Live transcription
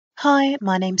Hi,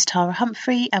 my name's Tara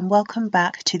Humphrey, and welcome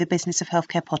back to the Business of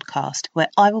Healthcare podcast, where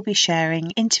I will be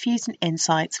sharing interviews and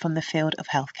insights from the field of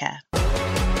healthcare.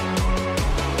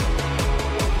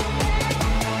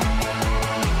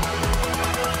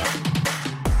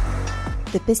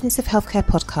 The Business of Healthcare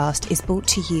podcast is brought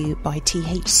to you by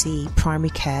THC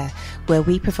Primary Care, where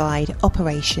we provide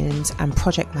operations and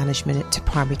project management to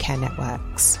primary care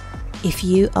networks. If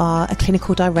you are a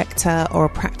clinical director or a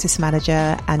practice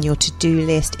manager and your to-do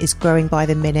list is growing by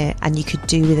the minute and you could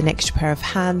do with an extra pair of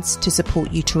hands to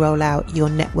support you to roll out your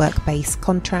network-based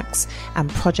contracts and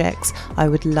projects, I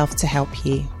would love to help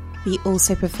you. We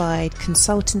also provide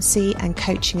consultancy and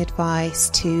coaching advice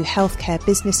to healthcare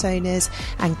business owners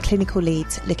and clinical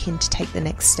leads looking to take the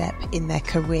next step in their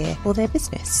career or their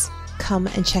business. Come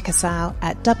and check us out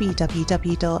at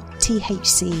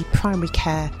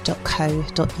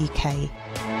www.thcprimarycare.co.uk.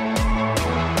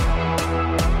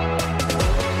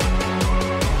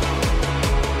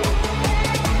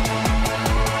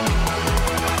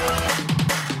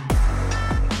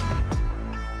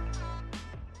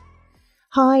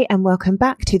 Hi, and welcome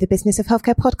back to the Business of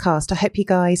Healthcare podcast. I hope you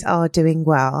guys are doing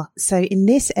well. So in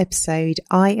this episode,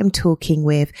 I am talking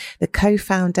with the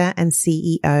co-founder and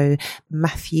CEO,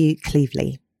 Matthew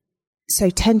Cleevely. So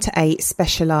 10 to 8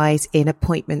 specialise in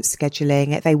appointment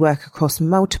scheduling. They work across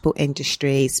multiple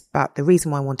industries, but the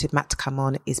reason why I wanted Matt to come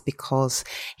on is because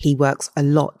he works a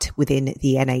lot within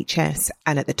the NHS.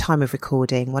 And at the time of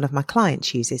recording, one of my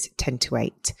clients uses 10 to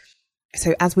 8.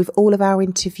 So as with all of our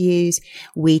interviews,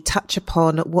 we touch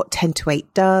upon what 10 to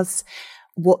 8 does,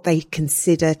 what they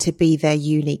consider to be their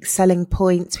unique selling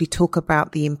points. We talk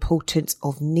about the importance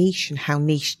of niche and how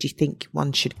niche do you think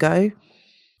one should go.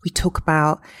 We talk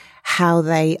about how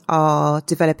they are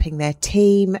developing their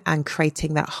team and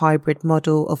creating that hybrid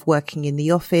model of working in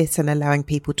the office and allowing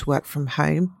people to work from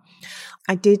home.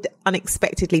 I did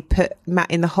unexpectedly put Matt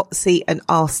in the hot seat and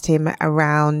asked him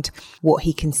around what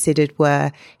he considered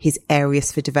were his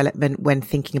areas for development when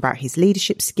thinking about his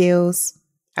leadership skills.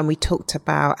 And we talked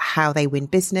about how they win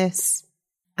business,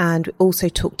 and also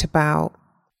talked about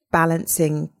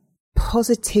balancing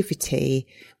positivity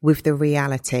with the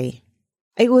reality.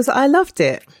 I loved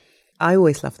it. I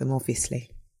always love them,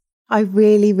 obviously. I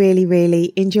really, really,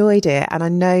 really enjoyed it. And I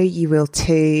know you will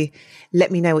too.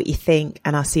 Let me know what you think,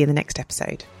 and I'll see you in the next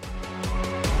episode.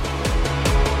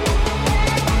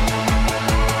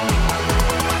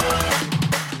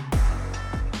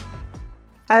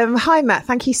 Hi, Matt.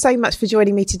 Thank you so much for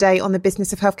joining me today on the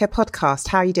Business of Healthcare podcast.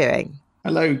 How are you doing?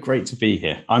 Hello. Great to be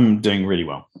here. I'm doing really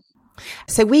well.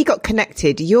 So we got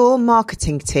connected. Your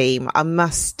marketing team, I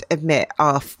must admit,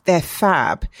 they're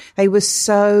fab. They were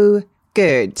so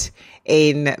good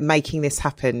in making this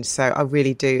happen. So I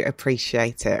really do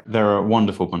appreciate it. They're a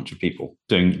wonderful bunch of people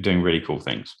doing really cool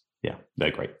things. Yeah, they're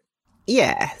great.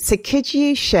 Yeah. So could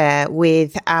you share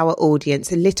with our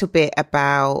audience a little bit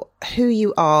about who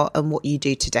you are and what you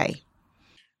do today?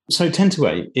 So 10 to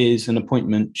 8 is an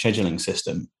appointment scheduling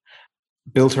system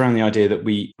built around the idea that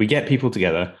we get people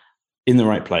together in the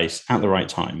right place at the right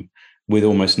time with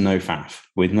almost no faff,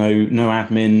 with no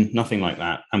admin, nothing like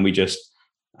that. And we just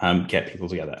get people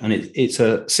together. And it's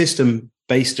a system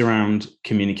based around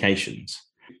communications.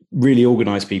 Really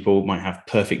organized people might have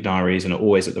perfect diaries and are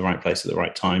always at the right place at the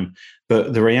right time.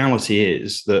 But the reality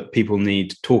is that people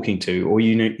need talking to, or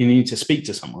you need to speak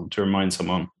to someone to remind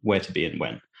someone where to be and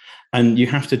when. And you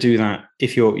have to do that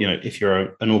if you're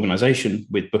an organization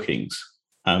with bookings,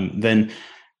 then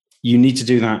you need to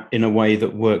do that in a way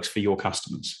that works for your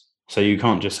customers. So you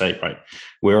can't just say, right,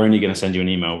 we're only going to send you an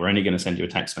email. We're only going to send you a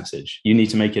text message. You need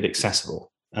to make it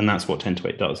accessible. And that's what 10 to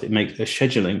 8 does. It makes the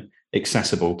scheduling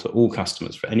accessible to all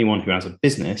customers, for anyone who has a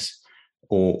business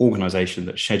or organization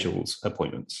that schedules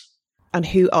appointments. And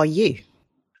who are you?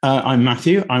 I'm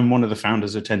Matthew. I'm one of the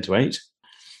founders of 10 to 8.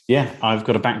 Yeah, I've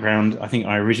got a background. I think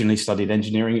I originally studied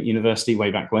engineering at university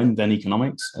way back when, then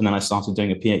economics. And then I started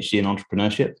doing a PhD in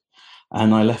entrepreneurship.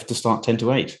 And I left to start 10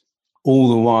 to 8. All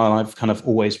the while, I've kind of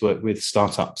always worked with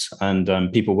startups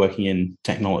and people working in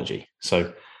technology.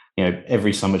 So,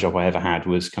 every summer job I ever had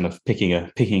was kind of picking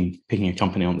a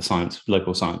company on the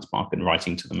local science park and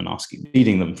writing to them and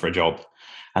leading them for a job.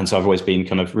 And so I've always been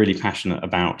kind of really passionate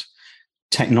about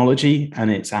technology and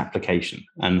its application,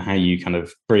 and how you kind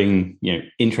of bring,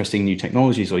 interesting new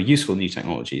technologies or useful new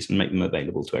technologies and make them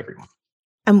available to everyone.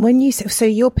 And when so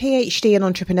your PhD in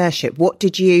entrepreneurship, what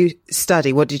did you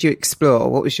study? What did you explore?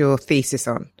 What was your thesis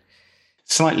on?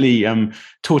 Slightly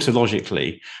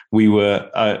tautologically, we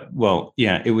were,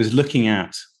 it was looking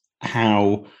at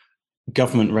how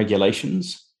government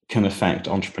regulations can affect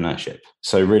entrepreneurship.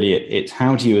 So really, it's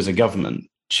how do you as a government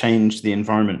change the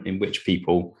environment in which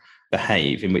people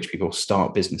behave, in which people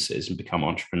start businesses and become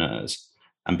entrepreneurs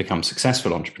and become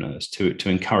successful entrepreneurs, to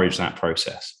encourage that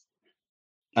process.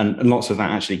 And lots of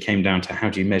that actually came down to how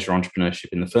do you measure entrepreneurship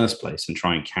in the first place and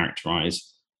try and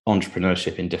characterize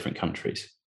entrepreneurship in different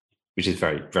countries, which is a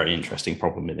very, very interesting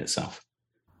problem in itself.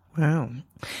 Wow.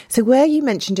 So where you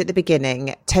mentioned at the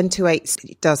beginning, 10 to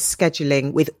 8 does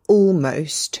scheduling with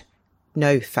almost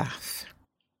no faff.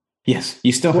 Yes,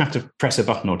 you still have to press a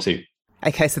button or two.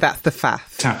 Okay, so that's the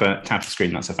faff. Tap the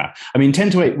screen, that's a faff. I mean,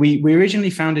 10 to 8, we originally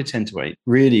founded 10 to 8,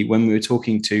 really, when we were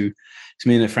talking to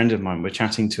me and a friend of mine were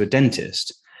chatting to a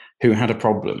dentist who had a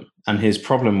problem. And his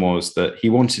problem was that he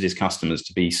wanted his customers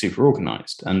to be super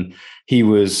organized. And he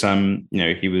was,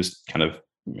 he was kind of,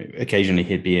 occasionally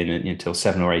he'd be in until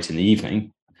 7 or 8 in the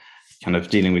evening, kind of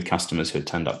dealing with customers who had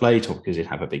turned up late or because he'd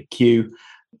have a big queue,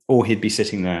 or he'd be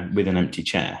sitting there with an empty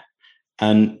chair.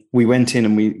 And we went in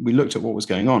and we looked at what was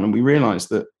going on, and we realized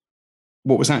that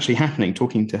what was actually happening,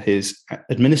 talking to his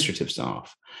administrative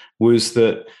staff, was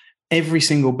that every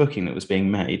single booking that was being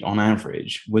made on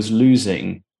average was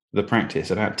losing the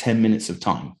practice about 10 minutes of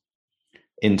time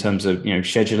in terms of,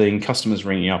 scheduling, customers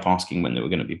ringing up, asking when they were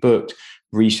going to be booked,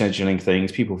 rescheduling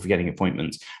things, people forgetting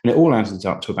appointments. And it all added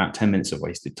up to about 10 minutes of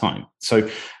wasted time. So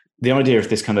the idea of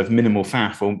this kind of minimal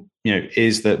faff,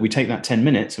 is that we take that 10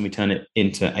 minutes and we turn it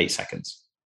into 8 seconds.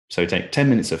 So we take 10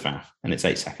 minutes of faff and it's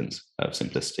 8 seconds of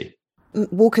simplicity.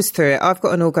 Walk us through it. I've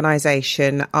got an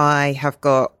organisation. I have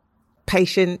got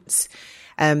patients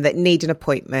that need an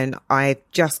appointment. I've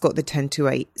just got the 10 to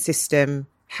 8 system.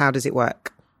 How does it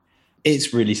work?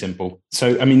 It's really simple.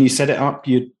 So, I mean, you set it up.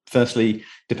 You firstly,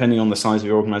 depending on the size of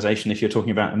your organization, if you're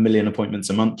talking about 1 million appointments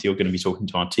a month, you're going to be talking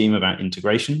to our team about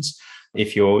integrations.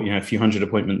 If you're, a few hundred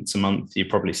appointments a month, you're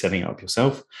probably setting it up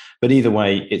yourself. But either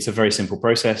way, it's a very simple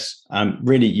process.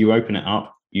 Really, you open it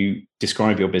up, you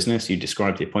describe your business, you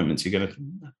describe the appointments you're going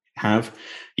to have.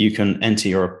 You can enter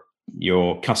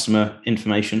your customer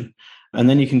information, and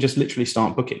then you can just literally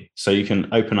start booking. So you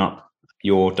can open up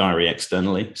your diary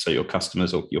externally, so your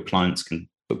customers or your clients can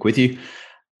book with you,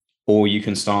 or you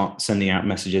can start sending out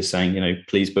messages saying,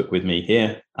 please book with me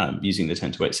here, using the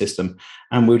 10 to 8 system,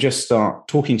 and we'll just start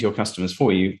talking to your customers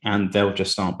for you, and they'll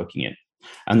just start booking it.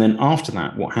 And then after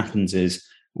that, what happens is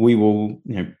we will,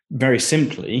 very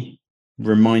simply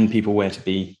remind people where to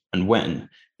be and when,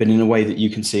 but in a way that you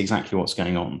can see exactly what's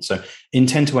going on. So in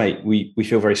 10 to 8, we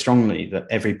feel very strongly that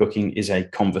every booking is a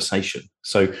conversation.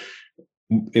 So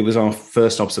it was our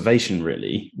first observation,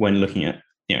 really, when looking at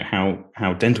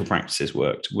how dental practices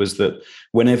worked, was that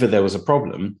whenever there was a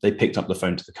problem, they picked up the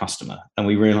phone to the customer. And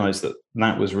we realized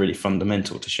that was really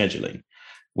fundamental to scheduling,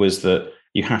 was that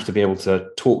you have to be able to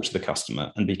talk to the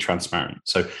customer and be transparent.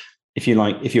 So if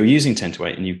you're using 10 to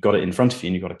 8 and you've got it in front of you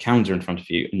and you've got a calendar in front of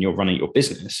you and you're running your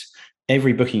business,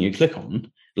 every booking you click on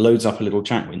loads up a little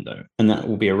chat window, and that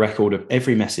will be a record of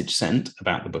every message sent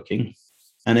about the booking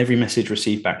and every message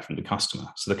received back from the customer.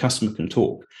 So the customer can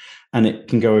talk, and it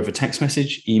can go over text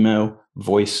message, email,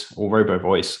 voice, or robo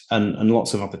voice, and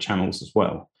lots of other channels as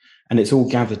well. And it's all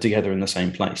gathered together in the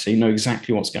same place. So you know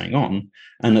exactly what's going on.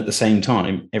 And at the same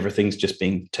time, everything's just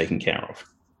being taken care of.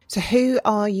 So who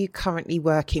are you currently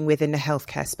working with in the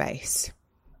healthcare space?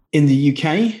 In the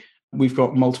UK, we've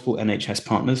got multiple NHS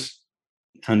partners.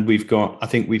 And I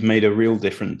think we've made a real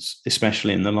difference,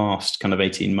 especially in the last kind of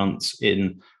 18 months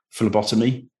in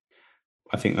phlebotomy.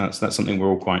 I think that's something we're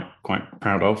all quite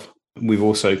proud of. We've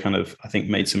also kind of, I think,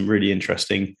 made some really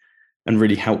interesting and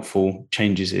really helpful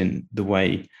changes in the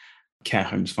way care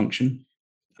homes function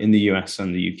in the US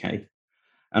and the UK.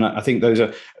 And I think those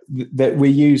are, that we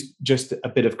use just a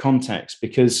bit of context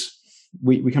because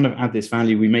we kind of add this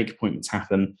value, we make appointments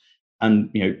happen, and,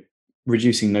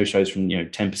 reducing no-shows from,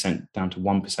 10% down to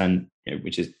 1%,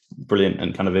 which is brilliant,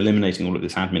 and kind of eliminating all of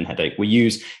this admin headache.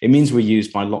 It means we're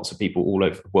used by lots of people all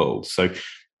over the world. So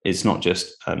it's not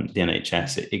just the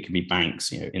NHS, it can be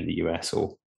banks, in the US,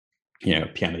 or, a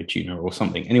piano tuner or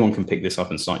something. Anyone can pick this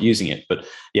up and start using it. But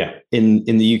yeah, in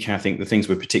the UK, I think the things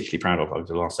we're particularly proud of over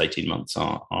the last 18 months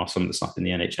are some of the stuff in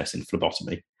the NHS in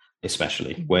phlebotomy,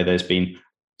 especially, where there's been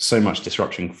so much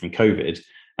disruption from COVID.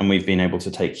 And we've been able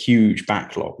to take huge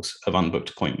backlogs of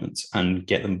unbooked appointments and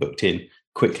get them booked in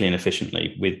quickly and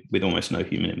efficiently with almost no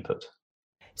human input.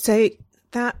 So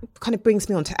that kind of brings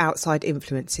me on to outside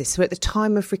influences. So at the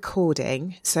time of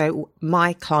recording, so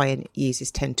my client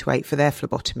uses 10 to 8 for their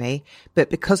phlebotomy,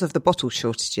 but because of the bottle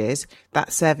shortages,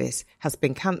 that service has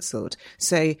been cancelled.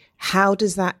 So how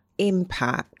does that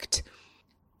impact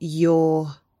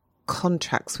your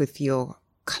contracts with your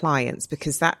clients?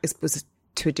 Because that was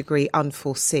to a degree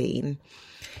unforeseen.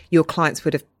 Your clients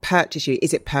would have purchased you.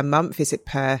 Is it per month? Is it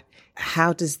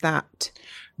how does that?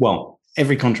 Well,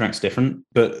 every contract's different,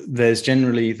 but there's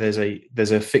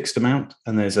a fixed amount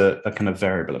and there's a kind of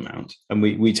variable amount. And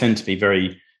we tend to be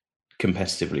very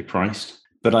competitively priced.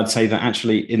 But I'd say that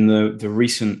actually in the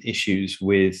recent issues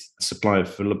with supply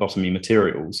of phlebotomy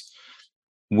materials,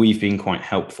 we've been quite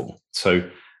helpful. So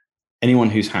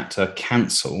anyone who's had to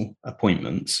cancel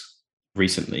appointments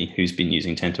recently who's been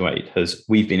using 10 to 8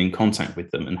 we've been in contact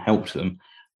with them and helped them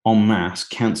en masse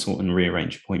cancel and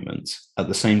rearrange appointments at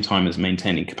the same time as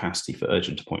maintaining capacity for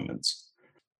urgent appointments.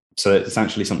 So it's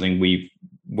actually something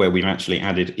where we've actually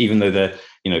added, even though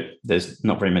there's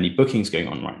not very many bookings going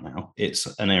on right now, it's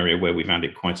an area where we've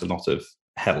added quite a lot of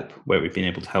help, where we've been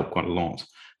able to help quite a lot,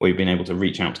 where we've been able to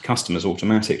reach out to customers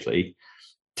automatically,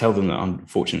 tell them that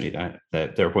unfortunately their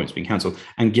appointment's been cancelled,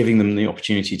 and giving them the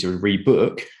opportunity to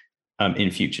rebook in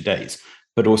future days,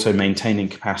 but also maintaining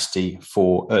capacity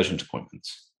for urgent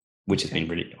appointments, which has been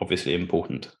really obviously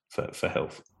important for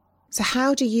health. So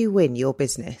how do you win your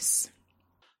business?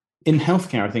 In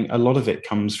healthcare, I think a lot of it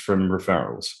comes from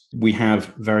referrals. We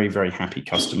have very, very happy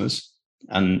customers.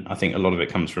 And I think a lot of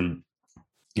it comes from,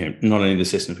 not only the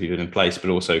systems we've put in place,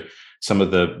 but also some of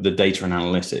the data and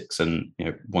analytics. And,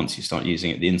 once you start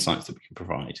using it, the insights that we can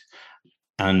provide.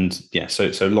 And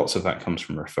so lots of that comes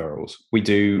from referrals. We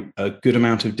do a good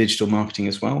amount of digital marketing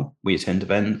as well. We attend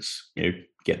events,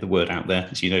 get the word out there.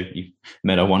 As you know, you've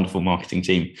met our wonderful marketing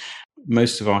team.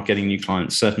 Most of our getting new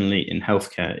clients, certainly in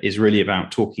healthcare, is really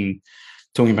about talking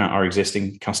about our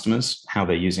existing customers, how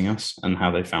they're using us and how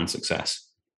they found success,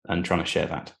 and trying to share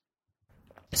that.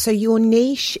 So your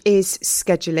niche is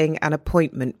scheduling and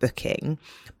appointment booking,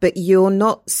 but you're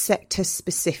not sector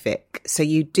specific. So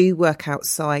you do work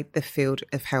outside the field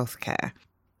of healthcare.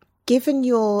 Given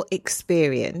your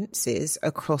experiences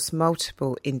across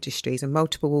multiple industries and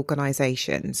multiple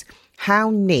organisations, how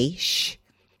niche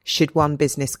should one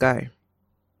business go?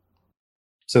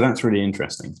 So that's really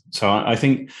interesting. So I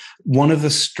think one of the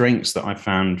strengths that I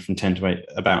found from 10 to 8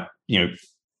 about,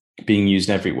 being used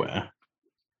everywhere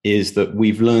is that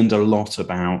we've learned a lot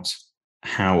about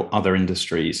how other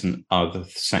industries and other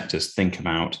sectors think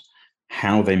about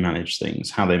how they manage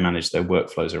things, how they manage their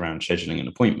workflows around scheduling and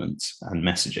appointments and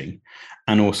messaging,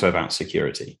 and also about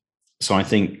security. So I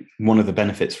think one of the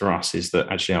benefits for us is that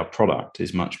actually our product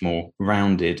is much more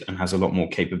rounded and has a lot more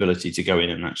capability to go in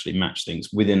and actually match things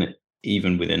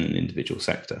even within an individual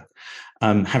sector.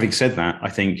 Having said that, I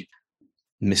think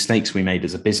mistakes we made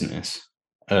as a business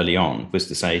early on was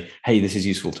to say, hey, this is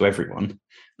useful to everyone.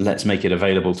 Let's make it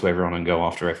available to everyone and go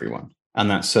after everyone. And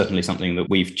that's certainly something that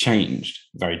we've changed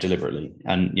very deliberately.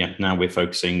 And now we're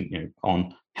focusing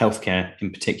on healthcare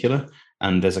in particular.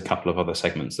 And there's a couple of other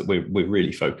segments that we're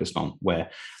really focused on where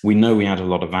we know we add a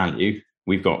lot of value.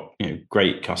 We've got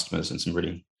great customers and some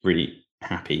really, really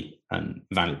happy and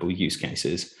valuable use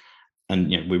cases. And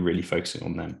we're really focusing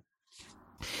on them.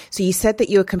 So you said that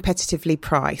you were competitively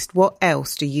priced. What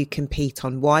else do you compete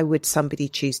on? Why would somebody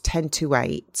choose 10 to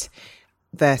 8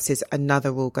 versus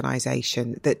another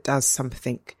organisation that does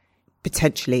something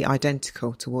potentially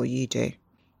identical to what you do?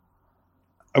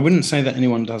 I wouldn't say that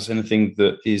anyone does anything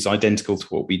that is identical to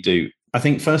what we do. I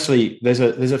think firstly, there's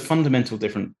a fundamental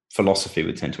different philosophy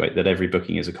with 10 to 8 that every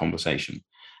booking is a conversation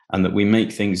and that we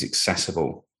make things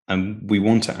accessible. And we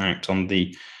want to act on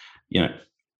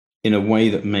in a way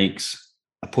that makes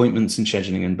appointments and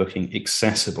scheduling and booking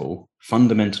accessible,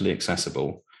 fundamentally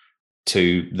accessible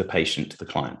to the patient, to the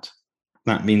client.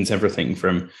 That means everything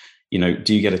from, do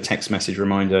you get a text message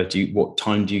reminder? What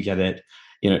time do you get it?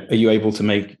 Are you able to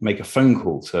make a phone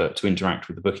call to interact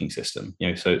with the booking system?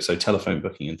 So telephone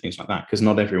booking and things like that, because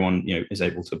not everyone, is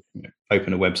able to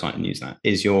open a website and use that.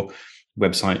 Is your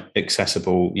website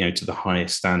accessible, to the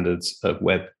highest standards of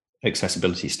web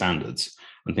accessibility standards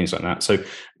and things like that? So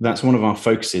that's one of our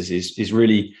focuses is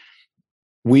really,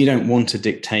 we don't want to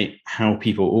dictate how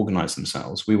people organize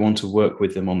themselves. We want to work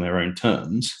with them on their own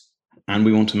terms, and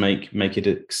we want to make it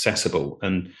accessible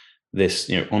and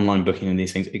this online booking and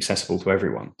these things accessible to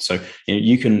everyone. So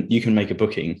you can make a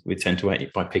booking with 10 to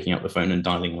 8 by picking up the phone and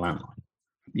dialing a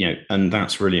landline. And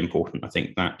that's really important. I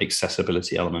think that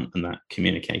accessibility element and that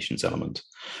communications element,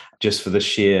 just for the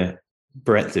sheer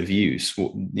breadth of use.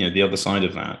 The other side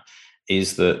of that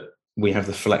is that we have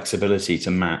the flexibility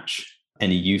to match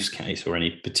any use case or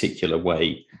any particular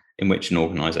way in which an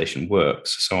organization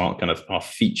works. So our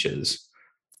features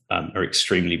are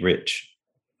extremely rich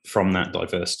from that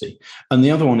diversity. And the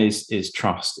other one is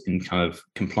trust in kind of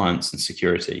compliance and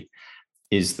security,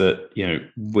 is that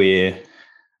we're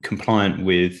compliant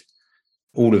with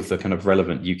all of the kind of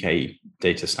relevant UK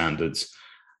data standards,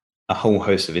 a whole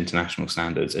host of international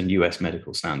standards and US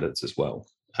medical standards as well.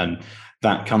 And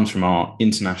that comes from our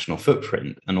international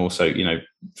footprint, and also,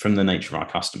 from the nature of our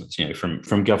customers,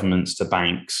 from governments to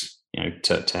banks,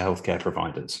 to healthcare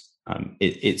providers.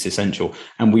 It's essential.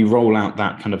 And we roll out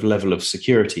that kind of level of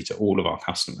security to all of our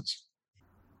customers.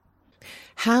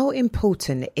 How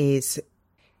important is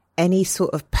any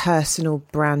sort of personal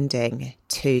branding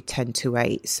to 10 to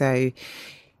 8? So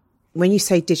when you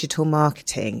say digital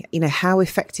marketing, how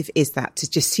effective is that to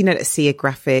just, let's see a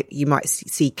graphic, you might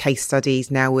see case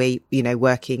studies. Now we've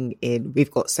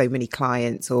got so many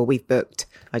clients, or we've booked,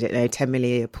 10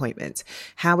 million appointments.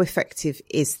 How effective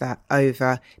is that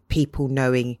over people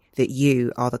knowing that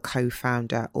you are the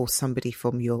co-founder, or somebody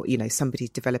from your, somebody's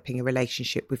developing a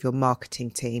relationship with your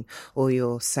marketing team or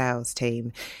your sales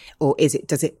team? Or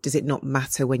does it not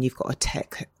matter when you've got a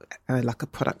tech, like a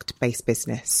product-based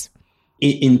business?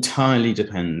 It entirely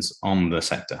depends on the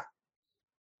sector.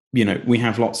 We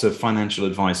have lots of financial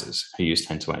advisors who use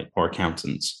 10 to 8, or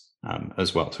accountants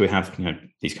as well. So we have,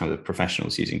 these kinds of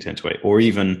professionals using 10 to 8, or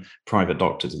even private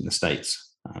doctors in the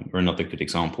States are another good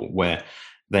example, where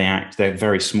they're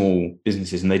very small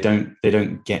businesses, and they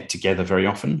don't get together very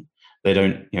often. They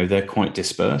don't, they're quite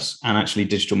dispersed, and actually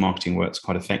digital marketing works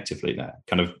quite effectively there.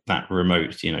 Kind of that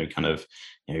remote,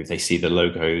 they see the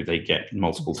logo, they get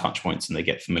multiple touch points, and they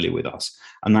get familiar with us.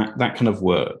 And that kind of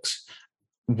works.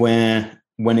 Where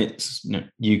when it's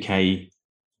UK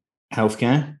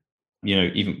healthcare,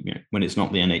 even when it's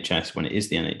not the NHS, when it is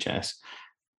the NHS,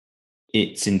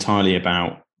 it's entirely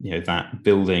about, that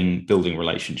building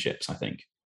relationships, I think.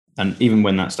 And even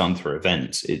when that's done through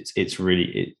events, it's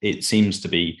really, it seems to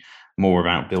be more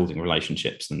about building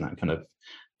relationships than that kind of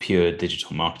pure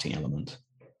digital marketing element.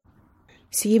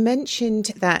 So you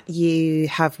mentioned that you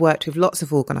have worked with lots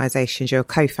of organisations. You're a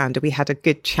co-founder. We had a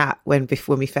good chat when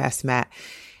we first met.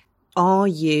 Are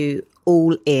you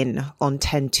all in on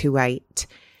 10 to 8,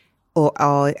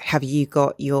 or have you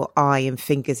got your eye and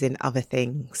fingers in other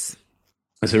things?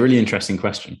 That's a really interesting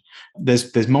question.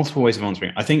 There's multiple ways of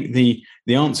answering it. I think the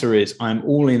answer is I'm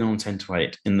all in on 10 to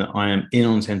 8, in that I am in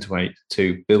on 10 to 8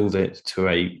 to build it to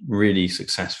a really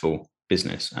successful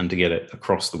business and to get it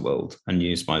across the world and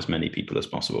used by as many people as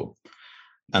possible.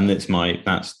 And that's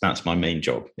my main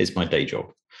job. It's my day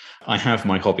job. I have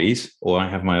my hobbies, or I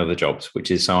have my other jobs, which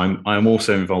is, so I'm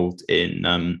also involved in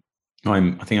I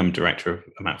think I'm director of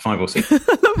about 5 or 6. I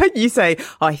love when you say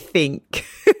I think.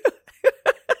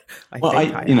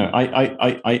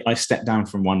 I stepped down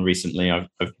from one recently. I've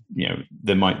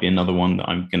there might be another one that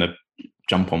I'm going to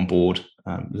jump on board,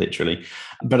 literally.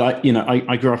 But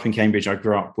I grew up in Cambridge. I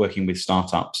grew up working with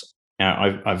startups.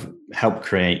 I've helped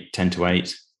create 10 to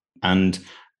 8, and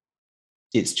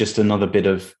it's just another bit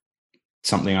of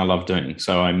something I love doing.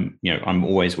 So I'm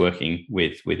always working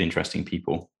with interesting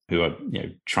people who are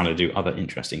trying to do other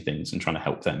interesting things and trying to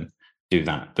help them do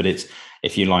that. But it's,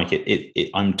 if you like it,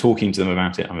 I'm talking to them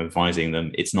about it, I'm advising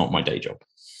them. It's not my day job.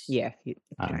 Yeah.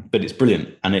 Okay. But it's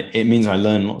brilliant, and it means I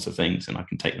learn lots of things, and I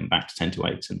can take them back to 10 to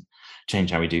 8 and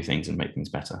change how we do things and make things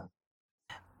better.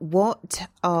 What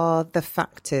are the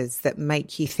factors that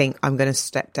make you think I'm going to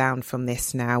step down from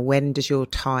this now? When does your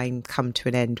time come to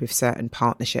an end with certain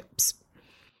partnerships?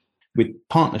 With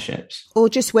partnerships? Or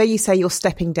just where you say you're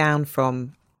stepping down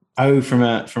from? Oh, from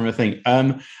a thing.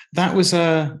 That was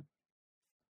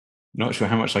not sure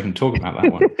how much I can talk about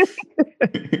that one.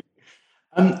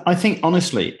 I think,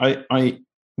 honestly, I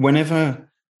whenever,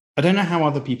 I don't know how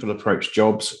other people approach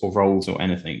jobs or roles or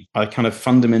anything. I kind of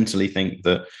fundamentally think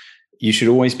that you should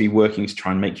always be working to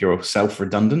try and make yourself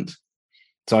redundant.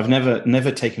 So I've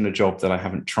never taken a job that I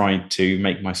haven't tried to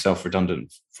make myself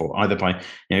redundant for, either by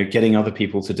getting other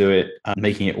people to do it,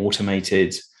 making it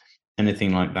automated,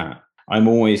 anything like that. I'm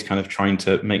always kind of trying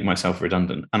to make myself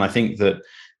redundant. And I think that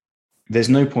there's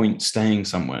no point staying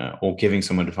somewhere or giving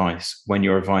someone advice when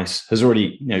your advice has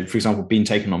already, for example, been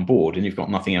taken on board and you've got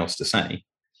nothing else to say.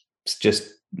 It's just,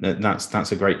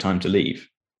 that's a great time to leave.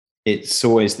 It's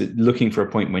always looking for a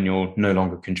point when you're no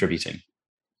longer contributing.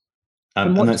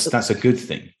 And that's a good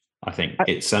thing. I think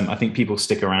it's, I think people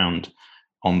stick around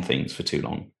on things for too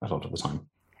long a lot of the time.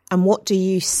 And what do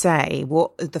you say?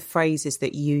 What are the phrases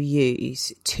that you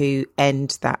use to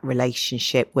end that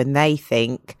relationship when they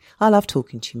think, I love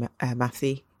talking to you,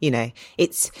 Matthew?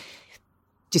 It's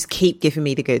just keep giving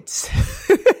me the goods.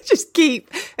 Just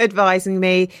keep advising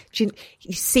me.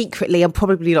 Secretly, I'm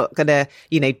probably not going to,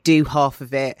 do half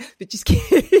of it, but just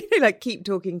keep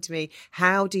talking to me.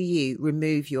 How do you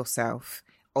remove yourself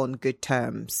on good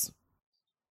terms?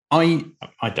 I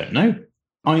don't know.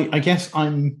 I guess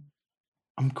I'm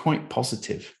quite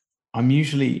positive. I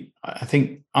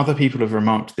think other people have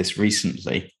remarked this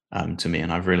recently to me,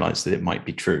 and I've realized that it might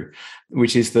be true,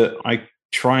 which is that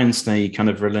try and stay kind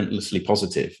of relentlessly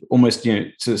positive, almost,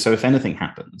 so if anything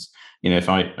happens, if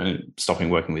I'm stopping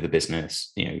working with a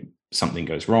business, something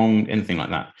goes wrong, anything like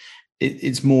that,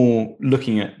 it's more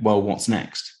looking at, well, what's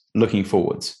next, looking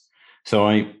forwards. So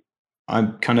I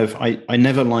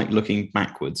never like looking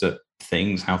backwards at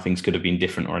things, how things could have been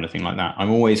different or anything like that.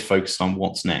 I'm always focused on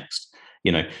what's next.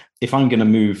 If I'm going to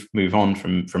move on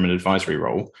from an advisory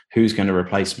role, who's going to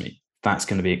replace me? That's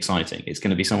going to be exciting. It's going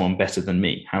to be someone better than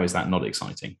me. How is that not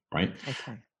exciting, right?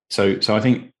 Okay. So I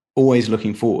think always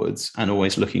looking forwards and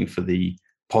always looking for the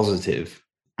positive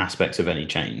aspects of any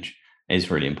change is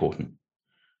really important.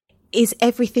 Is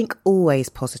everything always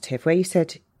positive? Where you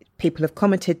said people have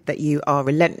commented that you are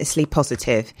relentlessly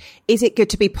positive. Is it good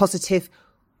to be positive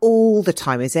all the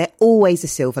time? Is there always a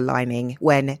silver lining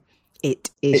when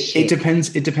it is it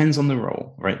depends. It depends on the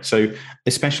role, right? So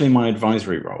especially my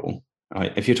advisory role,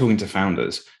 right, if you're talking to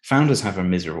founders have a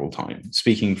miserable time,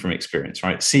 speaking from experience,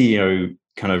 right? CEO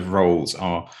kind of roles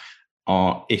are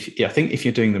I think if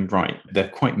you're doing them right, they're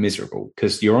quite miserable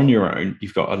because you're on your own.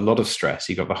 You've got a lot of stress.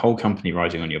 You've got the whole company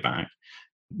riding on your back,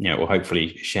 or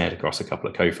hopefully shared across a couple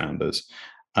of co-founders.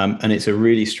 And it's a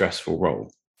really stressful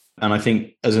role. And I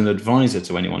think as an advisor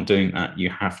to anyone doing that, you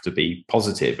have to be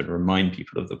positive and remind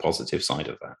people of the positive side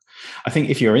of that. I think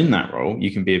if you're in that role,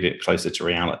 you can be a bit closer to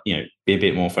reality, be a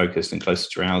bit more focused and closer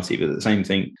to reality. But at the same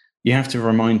thing, you have to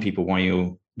remind people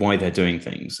why they're doing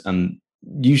things. And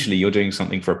usually you're doing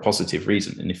something for a positive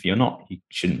reason. And if you're not, you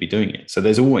shouldn't be doing it. So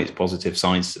there's always positive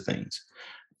sides to things.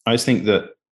 I just think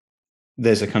that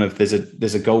there's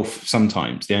a gulf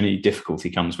sometimes. The only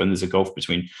difficulty comes when there's a gulf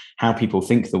between how people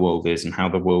think the world is and how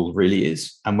the world really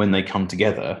is. And when they come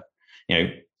together,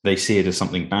 they see it as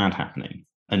something bad happening.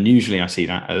 And usually I see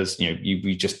that as,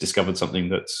 we just discovered something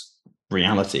that's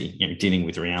reality, dealing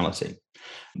with reality.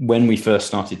 When we first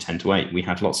started 10 to 8, we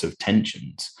had lots of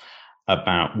tensions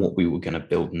about what we were going to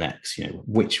build next,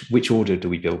 which order do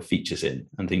we build features in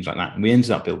and things like that. And we ended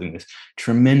up building this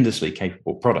tremendously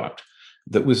capable product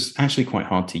that was actually quite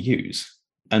hard to use.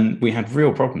 And we had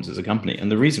real problems as a company.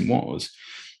 And the reason was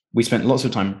we spent lots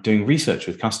of time doing research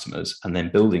with customers and then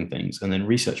building things, and then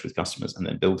research with customers and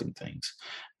then building things.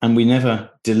 And we never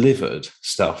delivered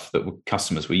stuff that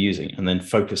customers were using and then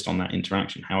focused on that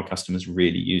interaction. How are customers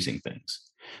really using things?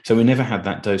 So we never had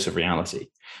that dose of reality.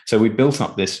 So we built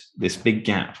up this big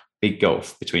gap, big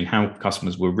gulf between how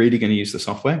customers were really going to use the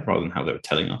software rather than how they were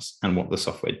telling us, and what the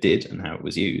software did and how it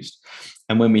was used.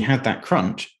 And when we had that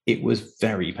crunch, it was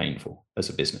very painful as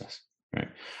a business, right?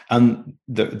 And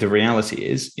the reality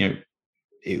is,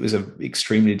 it was an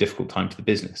extremely difficult time for the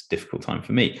business, difficult time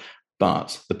for me.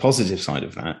 But the positive side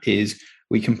of that is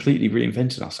we completely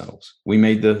reinvented ourselves. We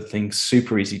made the thing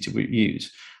super easy to use.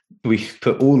 We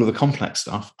put all of the complex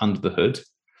stuff under the hood,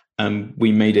 and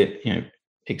we made it,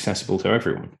 accessible to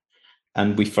everyone.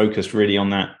 And we focused really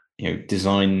on that,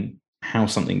 design how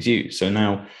something's used. So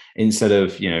now instead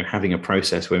of, having a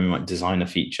process where we might design a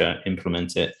feature,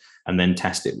 implement it, and then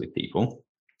test it with people,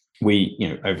 we,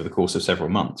 over the course of several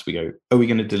months, we go, are we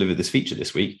going to deliver this feature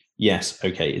this week? Yes.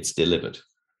 Okay. It's delivered.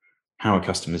 How are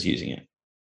customers using it?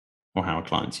 Or how are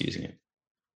clients using it?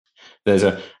 There's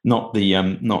not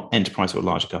enterprise or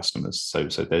larger customers. So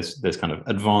there's kind of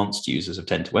advanced users of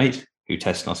 10 to 8 who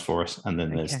test us for us. And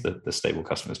then there's the stable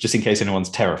customers, just in case anyone's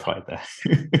terrified there.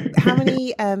 How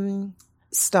many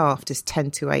staff does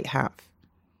 10 to 8 have?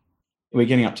 We're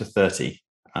getting up to 30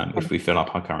 if we fill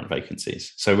up our current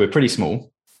vacancies. So we're pretty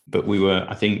small, but we were,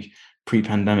 I think,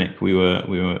 pre-pandemic, we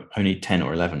were only 10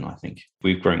 or 11, I think.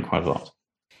 We've grown quite a lot.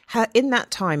 In that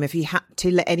time, have you had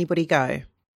to let anybody go?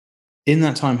 In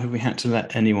that time, have we had to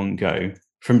let anyone go?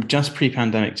 From just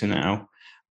pre-pandemic to now,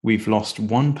 we've lost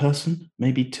one person,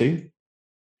 maybe two.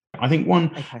 I think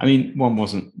one, okay. One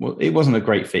it wasn't a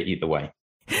great fit either way.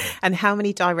 And how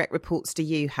many direct reports do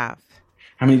you have?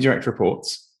 How many direct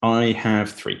reports? I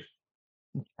have 3.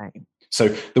 Okay. So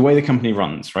the way the company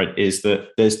runs, right, is that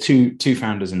there's two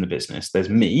founders in the business. There's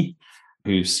me,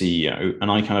 who's CEO,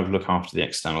 and I kind of look after the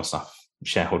external stuff,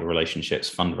 shareholder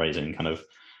relationships, fundraising, kind of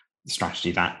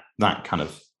strategy, that kind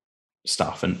of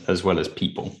stuff, and as well as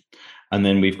people. And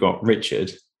then we've got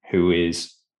Richard, who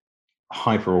is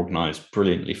hyper organized,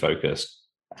 brilliantly focused,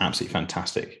 absolutely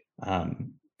fantastic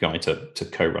guy to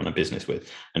co-run a business with.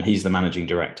 And he's the managing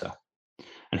director.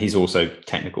 And he's also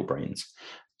technical brains.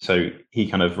 So he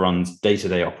kind of runs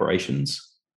day-to-day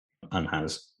operations and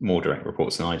has more direct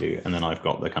reports than I do. And then I've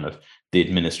got the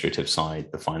administrative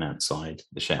side, the finance side,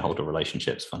 the shareholder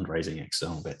relationships, fundraising,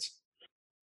 external bits.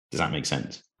 Does that make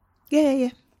sense? Yeah,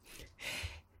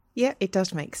 it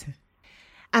does make sense.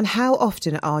 And how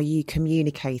often are you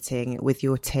communicating with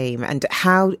your team? And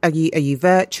how are you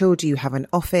virtual? Do you have an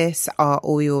office? Are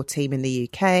all your team in the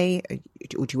UK?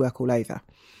 Or do you work all over?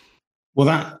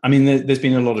 Well, there's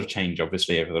been a lot of change,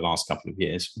 obviously, over the last couple of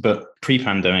years. But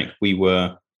pre-pandemic, we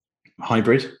were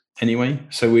hybrid anyway.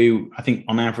 So I think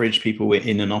on average, people were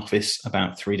in an office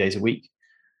about 3 days a week.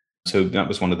 So that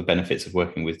was one of the benefits of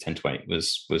working with 10 to 8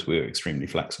 was we were extremely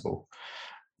flexible.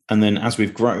 And then as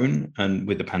we've grown and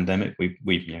with the pandemic,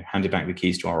 we've handed back the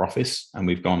keys to our office and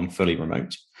we've gone fully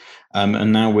remote.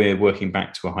 And now we're working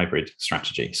back to a hybrid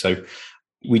strategy. So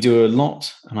we do a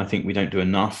lot, and I think we don't do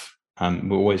enough.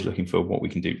 We're always looking for what we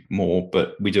can do more,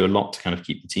 but we do a lot to kind of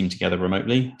keep the team together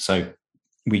remotely. So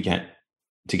we get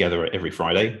together every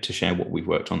Friday to share what we've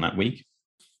worked on that week.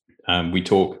 We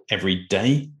talk every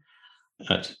day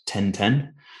at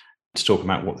 10:10 to talk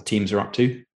about what the teams are up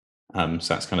to. So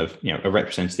that's kind of, a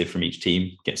representative from each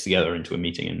team gets together into a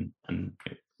meeting and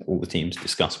all the teams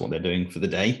discuss what they're doing for the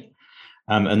day.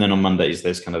 And then on Mondays,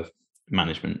 there's kind of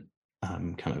management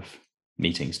kind of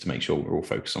meetings to make sure we're all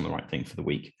focused on the right thing for the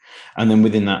week. And then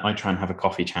within that, I try and have a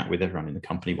coffee chat with everyone in the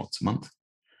company once a month.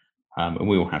 And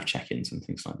we all have check-ins and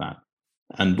things like that.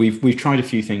 And we've tried a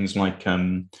few things like,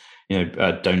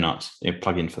 Donut,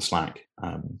 plug-in for Slack,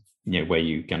 where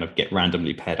you kind of get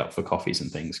randomly paired up for coffees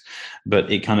and things. But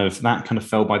that kind of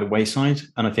fell by the wayside.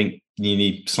 And I think you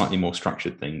need slightly more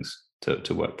structured things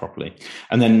to work properly.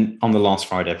 And then on the last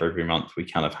Friday of every month, we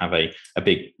kind of have a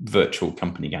big virtual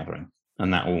company gathering.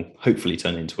 And that will hopefully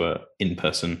turn into an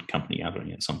in-person company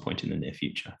gathering at some point in the near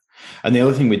future. And the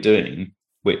other thing we're doing,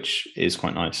 which is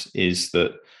quite nice, is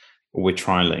that we're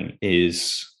trialing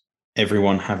is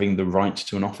everyone having the right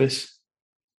to an office.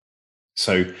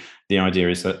 So the idea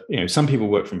is that, some people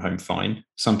work from home fine.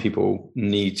 Some people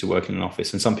need to work in an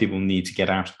office, and some people need to get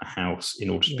out of the house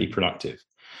in order to be productive.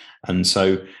 And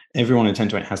so everyone in 10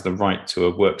 to 8 has the right to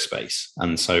a workspace.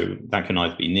 And so that can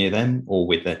either be near them or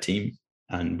with their team.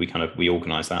 And we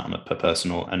organize that on a per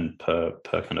person and per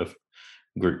kind of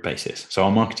group basis. So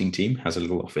our marketing team has a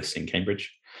little office in Cambridge,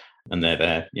 and they're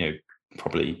there,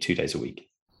 probably 2 days a week.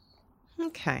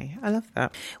 Okay, I love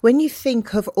that. When you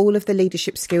think of all of the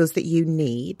leadership skills that you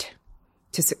need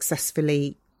to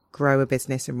successfully grow a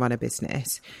business and run a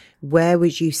business, where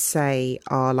would you say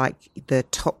are like the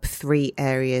top 3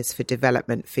 areas for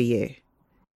development for you?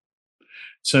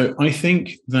 So I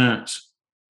think that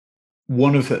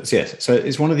so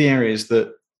it's one of the areas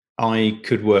that I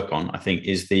could work on, I think,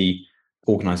 is the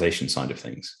organization side of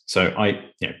things. So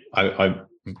I'm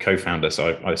co-founder,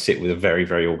 so I sit with a very,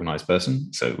 very organized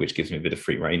person, so which gives me a bit of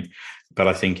free rein. But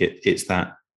I think it's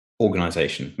that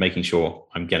organization, making sure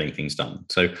I'm getting things done.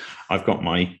 So I've got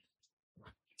my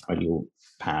little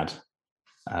pad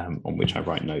on which I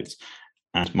write notes,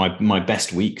 and my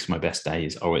best weeks, my best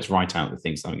days, I always write out the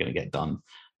things that I'm going to get done,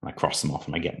 and I cross them off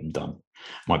and I get them done.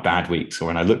 My bad weeks are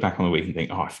when I look back on the week and think,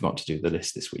 I forgot to do the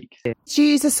list this week. Do you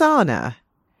use Asana?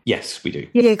 Yes, we do.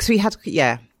 Yeah, because we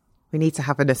need to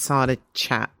have an Asana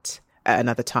chat at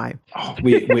another time.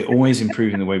 We're always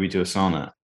improving the way we do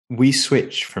Asana. We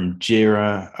switched from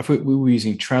Jira. We were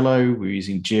using Trello, we were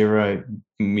using Jira,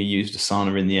 and we used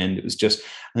Asana in the end. It was just,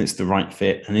 and it's the right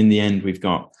fit. And in the end, we've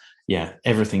got,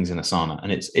 everything's in Asana,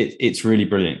 and it's really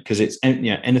brilliant because it's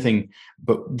anything.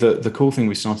 But the cool thing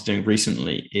we started doing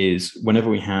recently is whenever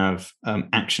we have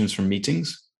actions from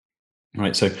meetings,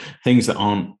 right? So things that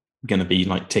aren't going to be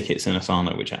like tickets in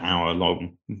Asana, which are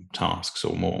hour-long tasks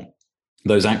or more,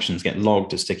 those actions get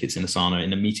logged as tickets in Asana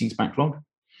in a meetings backlog.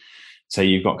 So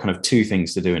you've got kind of 2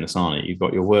 things to do in Asana. You've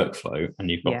got your workflow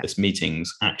and you've got this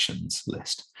meetings actions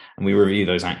list. And we review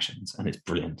those actions, and it's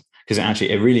brilliant because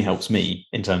it really helps me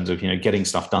in terms of, getting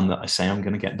stuff done that I say I'm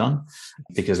going to get done,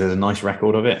 because there's a nice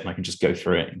record of it and I can just go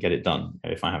through it and get it done.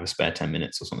 If I have a spare 10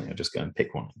 minutes or something, I'll just go and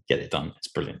pick one and get it done. It's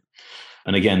brilliant.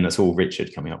 And again, that's all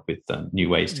Richard coming up with new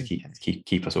ways to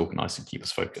keep us organized and keep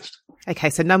us focused. Okay,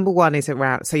 so number 1 is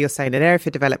around, so you're saying an area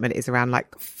for development is around,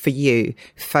 like, for you,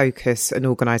 focus and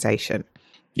organization.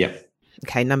 Yeah.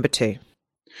 Okay, number 2.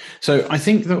 So I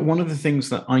think that one of the things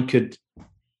that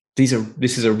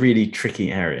this is a really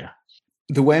tricky area.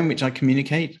 The way in which I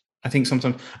communicate, I think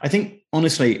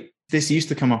honestly, this used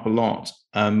to come up a lot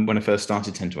when I first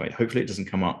started 10 to 8. Hopefully it doesn't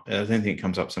come up. I don't think it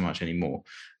comes up so much anymore.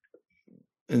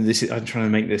 And I'm trying to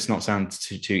make this not sound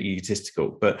too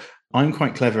egotistical, but I'm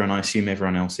quite clever and I assume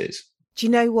everyone else is. Do you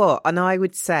know what? And I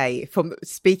would say, from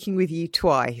speaking with you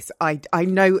twice, I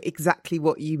know exactly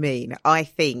what you mean. I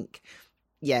think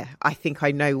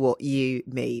I know what you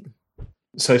mean.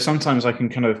 So sometimes I can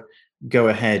kind of go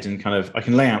ahead and I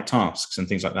can lay out tasks and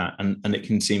things like that. And it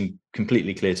can seem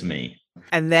completely clear to me.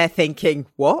 And they're thinking,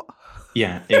 what?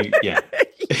 Yeah.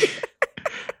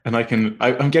 And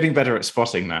I'm getting better at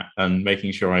spotting that and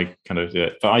making sure I kind of do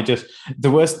it. But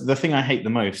the thing I hate the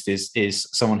most is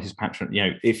someone who's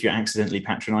if you're accidentally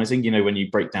patronizing, when you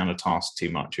break down a task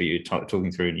too much, or you're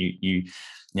talking through and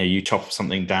you chop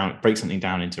something down, break something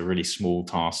down into really small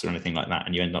tasks or anything like that,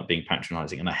 and you end up being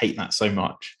patronizing. And I hate that so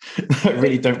much. I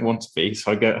really don't want to be.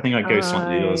 So I think I go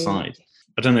slightly the other side.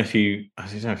 I don't know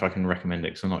if I can recommend it,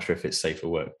 because I'm not sure if it's safe for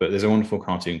work, but there's a wonderful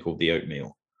cartoon called The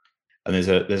Oatmeal. And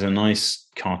there's a nice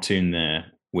cartoon there,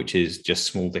 which is just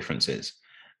small differences.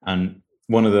 And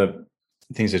one of the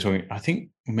things they're talking, I think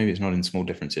maybe it's not in small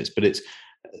differences, but it's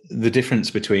the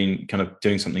difference between kind of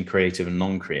doing something creative and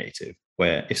non-creative,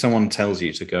 where if someone tells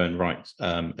you to go and write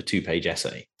a 2-page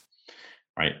essay,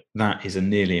 right, that is a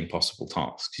nearly impossible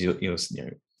task.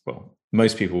 Well,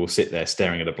 most people will sit there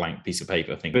staring at a blank piece of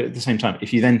paper, but at the same time,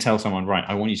 if you then tell someone, right,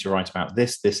 I want you to write about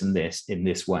this, this, and this in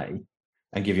this way,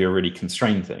 and give you a really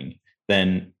constrained thing,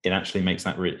 then it actually makes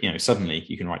that really, suddenly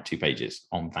you can write 2 pages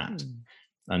on that.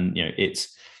 And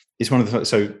it's one of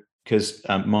the, because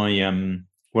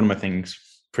one of my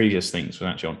previous things was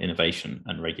actually on innovation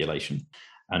and regulation.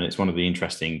 And it's one of the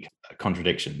interesting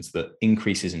contradictions that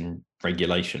increases in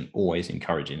regulation always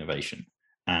encourage innovation,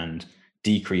 and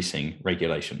decreasing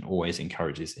regulation always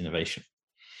encourages innovation.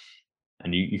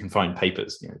 And you can find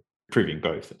papers proving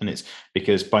both. And it's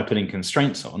because by putting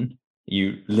constraints on,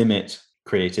 you limit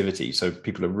creativity, so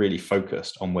people are really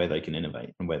focused on where they can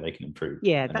innovate and where they can improve.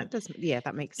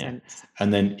 That makes sense.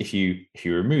 And then if you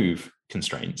remove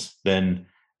constraints, then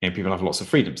people have lots of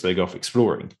freedom, so they go off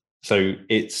exploring. So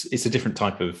it's a different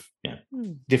type of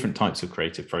different types of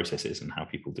creative processes and how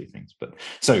people do things. But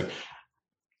so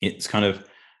it's kind of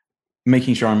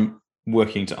making sure I'm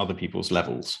working to other people's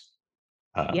levels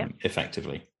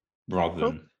effectively, rather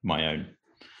than my own.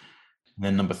 And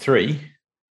then number 3,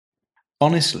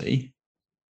 honestly,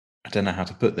 I don't know how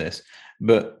to put this,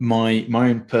 but my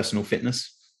own personal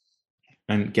fitness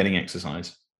and getting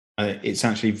exercise. It's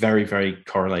actually very, very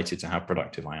correlated to how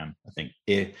productive I am. I think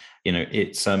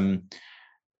it's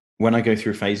when I go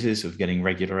through phases of getting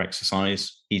regular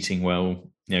exercise, eating well,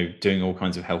 doing all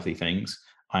kinds of healthy things,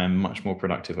 I am much more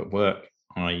productive at work.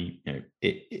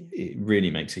 It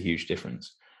really makes a huge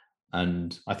difference.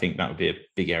 And I think that would be a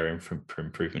big area for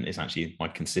improvement, is actually my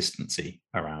consistency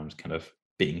around kind of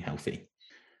being healthy.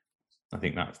 I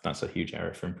think that's a huge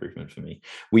area for improvement for me.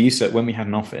 We used to, when we had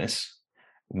an office,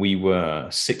 we were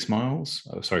 6 miles.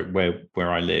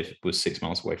 Where I live was 6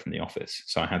 miles away from the office.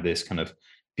 So I had this kind of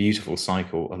beautiful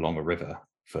cycle along a river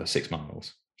for 6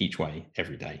 miles each way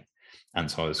every day.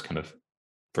 And so I was kind of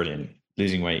brilliant,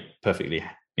 losing weight, perfectly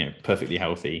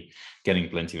healthy, getting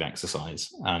plenty of exercise,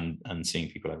 and seeing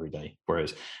people every day.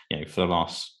 Whereas, for the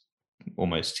last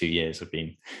almost 2 years, I've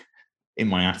been in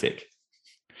my attic,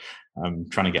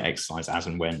 trying to get exercise as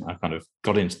and when I kind of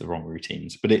got into the wrong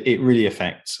routines. But it really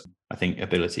affects, I think,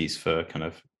 abilities for kind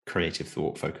of creative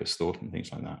thought, focused thought, and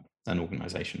things like that, and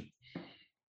organization.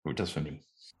 Or it does for me.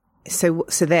 So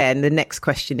then the next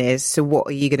question is, so what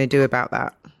are you going to do about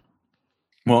that?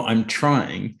 Well, I'm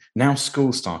trying now.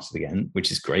 School started again, which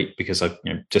is great, because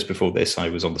just before this, I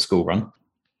was on the school run.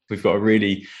 We've got a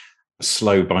really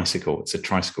slow bicycle. It's a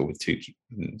tricycle with 2,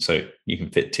 so you can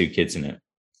fit 2 kids in it.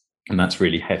 And that's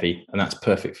really heavy, and that's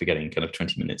perfect for getting kind of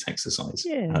 20 minutes exercise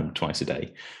twice a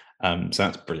day. So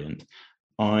that's brilliant.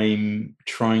 I'm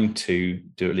trying to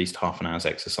do at least half an hour's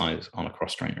exercise on a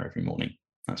cross trainer every morning.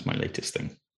 That's my latest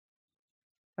thing.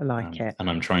 I like it. And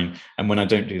I'm trying, and when I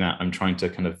don't do that, I'm trying to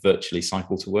kind of virtually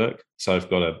cycle to work. So I've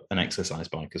got an exercise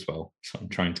bike as well. So I'm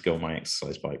trying to go on my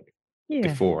exercise bike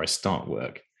before I start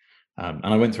work. And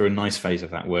I went through a nice phase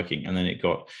of that working. And then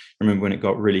I remember when it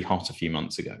got really hot a few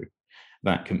months ago,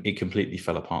 it completely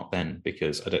fell apart then,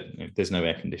 because there's no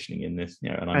air conditioning in this,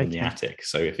 and I'm in the attic.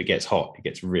 So if it gets hot, it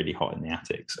gets really hot in the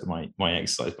attic. So my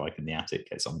exercise bike in the attic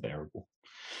gets unbearable.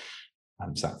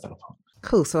 So that fell apart.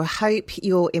 Cool. So I hope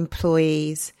your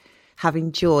employees have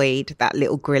enjoyed that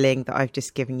little grilling that I've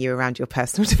just given you around your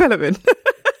personal development.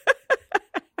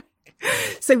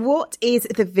 So what is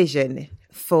the vision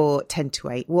for 10 to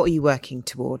 8? What are you working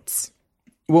towards?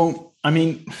 Well, I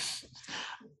mean,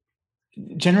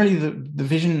 generally the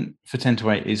vision for 10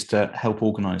 to 8 is to help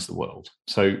organize the world.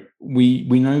 So we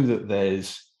know that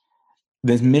there's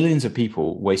millions of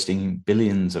people wasting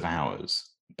billions of hours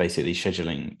basically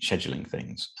scheduling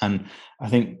things. And I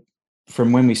think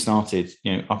from when we started,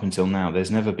 up until now, there's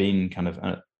never been kind of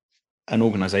an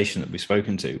organization that we've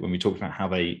spoken to when we talked about how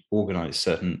they organize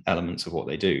certain elements of what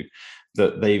they do,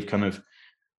 that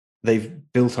they've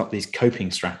built up these coping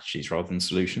strategies rather than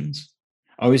solutions.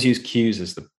 I always use queues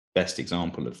as the best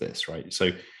example of this, right?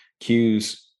 So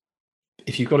queues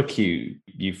If you've got a queue,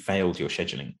 you've failed your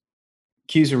scheduling.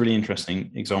 Queues are really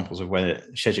interesting examples of where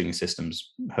scheduling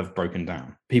systems have broken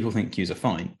down. People think queues are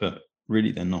fine, but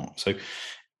really they're not. So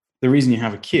the reason you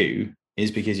have a queue is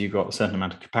because you've got a certain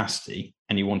amount of capacity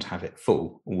and you want to have it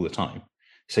full all the time.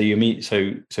 So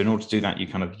in order to do that, you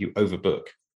overbook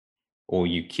or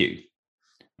you queue,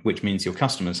 which means your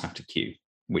customers have to queue,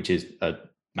 which is a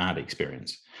bad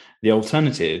experience. The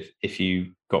alternative, if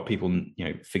you got people,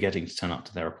 forgetting to turn up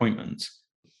to their appointments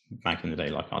back in the day,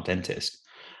 like our dentist,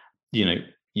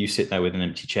 you sit there with an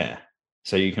empty chair.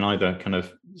 So you can either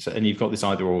and you've got this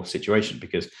either or situation,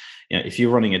 because, if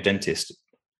you're running a dentist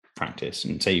practice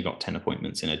and say you've got 10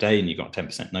 appointments in a day and you've got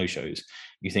 10% no-shows,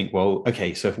 you think, well,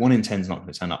 okay, so if 1 in 10 is not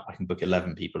going to turn up, I can book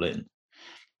 11 people in.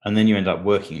 And then you end up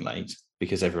working late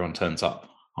because everyone turns up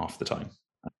half the time.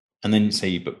 And then say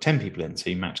you book 10 people in, so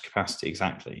you match capacity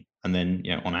exactly. And then,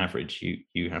 on average,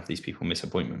 you have these people miss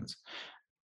appointments.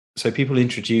 So people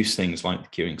introduce things like the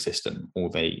queuing system, or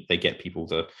they get people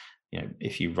to,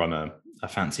 if you run a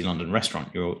fancy London restaurant,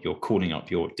 you're calling up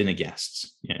your dinner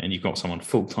guests, and you've got someone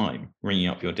full time ringing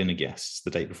up your dinner guests the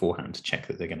day beforehand to check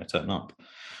that they're going to turn up.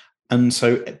 And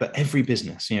so, but every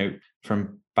business,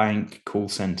 from bank call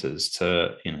centers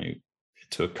to,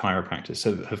 to a chiropractor,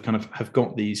 so have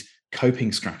got these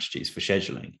coping strategies for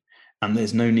scheduling, and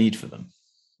there's no need for them.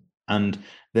 And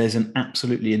there's an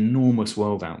absolutely enormous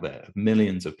world out there of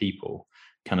millions of people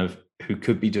who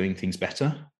could be doing things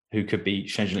better, who could be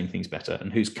scheduling things better,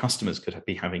 and whose customers could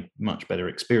be having much better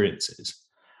experiences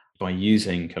by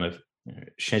using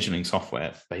scheduling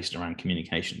software based around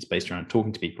communications, based around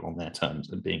talking to people on their terms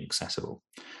and being accessible.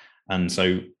 And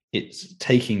so it's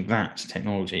taking that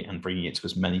technology and bringing it to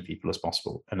as many people as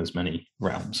possible and as many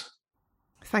realms.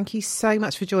 Thank you so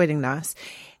much for joining us.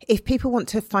 If people want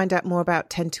to find out more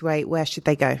about 10 to 8, where should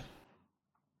they go?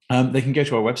 They can go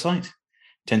to our website,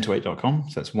 10to8.com.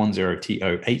 So that's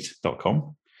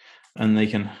 10to8.com. And they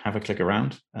can have a click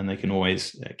around, and they can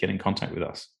always get in contact with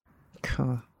us.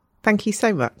 Cool. Thank you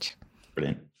so much.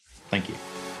 Brilliant. Thank you.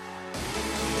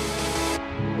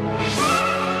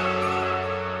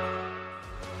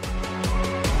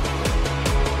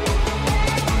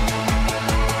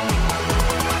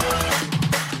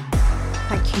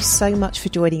 Thank you so much for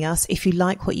joining us. If you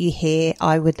like what you hear,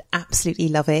 I would absolutely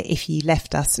love it if you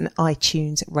left us an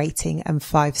iTunes rating and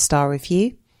 5-star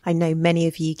review. I know many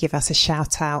of you give us a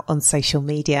shout out on social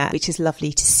media, which is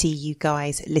lovely to see you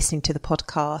guys listening to the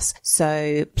podcast.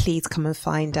 So please come and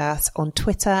find us on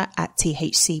Twitter at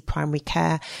THC Primary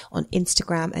Care, on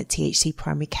Instagram at THC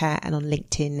Primary Care, and on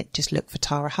LinkedIn, just look for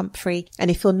Tara Humphrey. And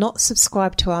if you're not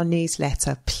subscribed to our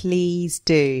newsletter, please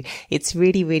do. It's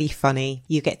really, really funny.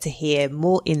 You get to hear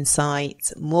more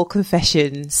insights, more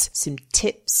confessions, some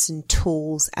tips and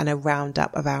tools, and a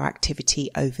roundup of our activity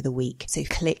over the week. So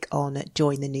click on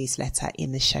join the newsletter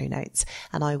in the show notes,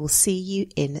 and I will see you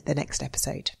in the next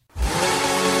episode.